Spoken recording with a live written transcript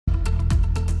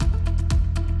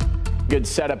Good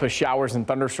setup of showers and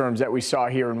thunderstorms that we saw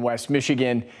here in West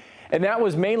Michigan. And that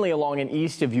was mainly along and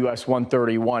east of US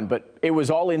 131, but it was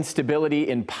all instability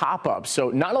in pop-ups. So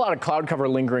not a lot of cloud cover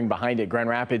lingering behind it. Grand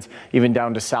Rapids, even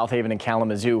down to South Haven and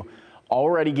Kalamazoo,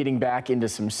 already getting back into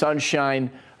some sunshine.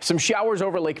 Some showers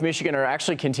over Lake Michigan are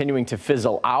actually continuing to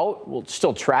fizzle out. We'll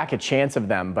still track a chance of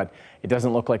them, but it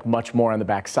doesn't look like much more on the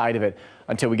backside of it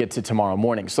until we get to tomorrow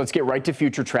morning. So let's get right to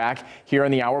future track. Here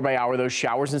on the hour by hour, those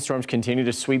showers and storms continue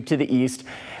to sweep to the east.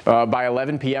 By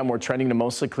 11 p.m., we're trending to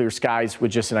mostly clear skies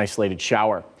with just an isolated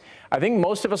shower. I think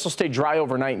most of us will stay dry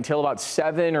overnight until about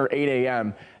 7 or 8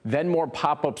 a.m. Then more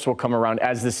pop-ups will come around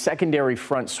as the secondary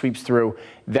front sweeps through.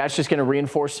 That's just going to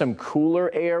reinforce some cooler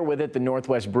air with it. The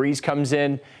northwest breeze comes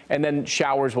in, and then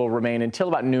showers will remain until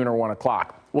about noon or 1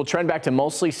 o'clock. We'll trend back to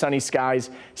mostly sunny skies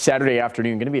Saturday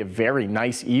afternoon. Going to be a very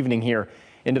nice evening here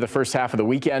into the first half of the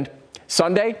weekend.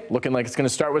 Sunday, looking like it's going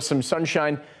to start with some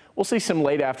sunshine. We'll see some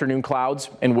late afternoon clouds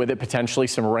and with it potentially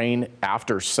some rain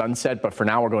after sunset. But for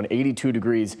now, we're going 82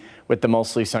 degrees with the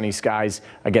mostly sunny skies.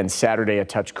 Again, Saturday a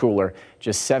touch cooler,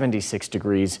 just 76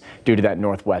 degrees due to that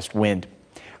northwest wind.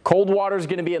 Cold water is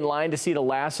going to be in line to see the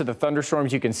last of the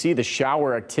thunderstorms. You can see the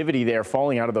shower activity there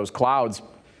falling out of those clouds.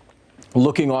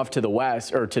 Looking off to the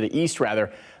west, or to the east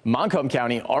rather, Montcalm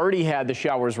County already had the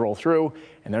showers roll through,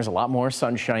 and there's a lot more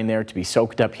sunshine there to be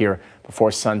soaked up here before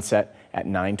sunset at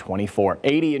 9:24.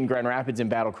 80 in Grand Rapids and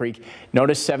Battle Creek.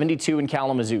 Notice 72 in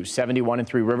Kalamazoo, 71 in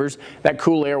Three Rivers. That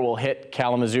cool air will hit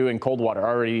Kalamazoo and Coldwater,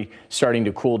 already starting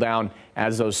to cool down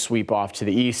as those sweep off to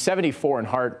the east. 74 in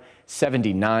Hart,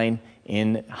 79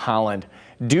 in Holland.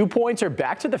 Dew points are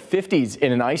back to the 50s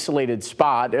in an isolated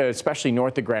spot, especially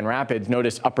north of Grand Rapids.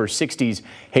 Notice upper 60s,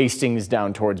 Hastings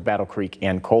down towards Battle Creek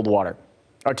and Coldwater.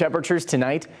 Our temperatures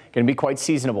tonight going to be quite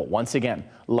seasonable once again.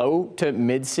 Low to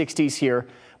mid 60s here.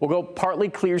 We'll go partly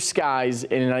clear skies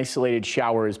and an isolated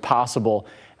shower is possible.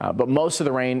 But most of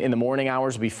the rain in the morning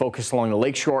hours will be focused along the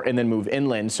lakeshore and then move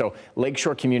inland. So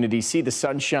lakeshore communities see the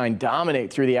sunshine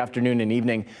dominate through the afternoon and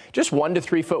evening. Just 1 to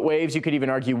 3 foot waves. You could even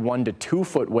argue 1 to 2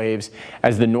 foot waves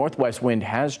as the northwest wind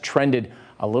has trended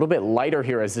a little bit lighter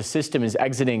here as the system is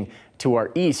exiting to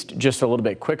our east just a little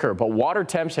bit quicker. But water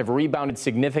temps have rebounded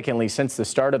significantly since the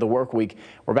start of the work week.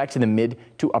 We're back to the mid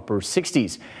to upper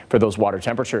 60s for those water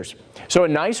temperatures. So a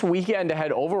nice weekend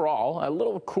ahead overall, a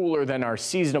little cooler than our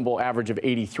seasonable average of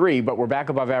 83, but we're back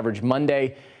above average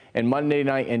Monday. And Monday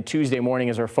night and Tuesday morning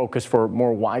is our focus for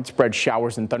more widespread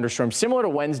showers and thunderstorms. Similar to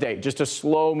Wednesday, just a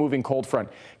slow moving cold front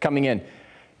coming in.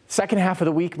 Second half of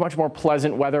the week, much more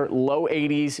pleasant weather, low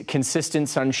 80s, consistent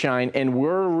sunshine, and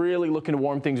we're really looking to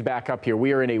warm things back up here.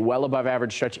 We are in a well above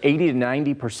average stretch, 80 to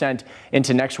 90%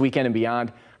 into next weekend and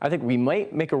beyond. I think we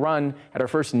might make a run at our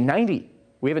first 90.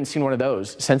 We haven't seen one of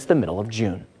those since the middle of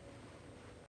June.